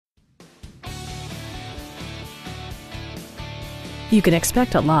You can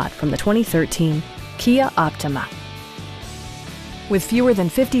expect a lot from the 2013 Kia Optima. With fewer than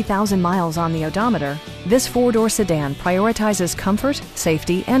 50,000 miles on the odometer, this four-door sedan prioritizes comfort,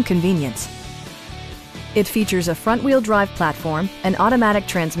 safety, and convenience. It features a front-wheel drive platform, an automatic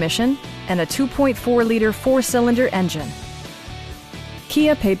transmission, and a 2.4-liter four-cylinder engine.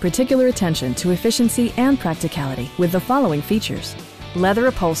 Kia paid particular attention to efficiency and practicality with the following features: leather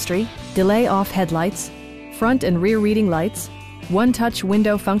upholstery, delay-off headlights, front and rear reading lights, one-touch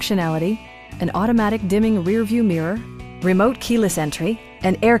window functionality, an automatic dimming rear-view mirror, remote keyless entry,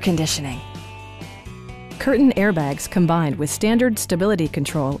 and air conditioning. Curtain airbags combined with standard stability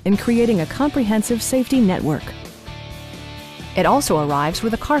control in creating a comprehensive safety network. It also arrives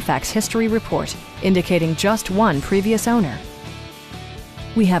with a Carfax history report, indicating just one previous owner.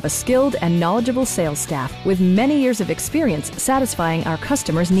 We have a skilled and knowledgeable sales staff with many years of experience satisfying our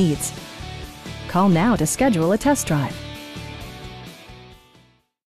customers' needs. Call now to schedule a test drive.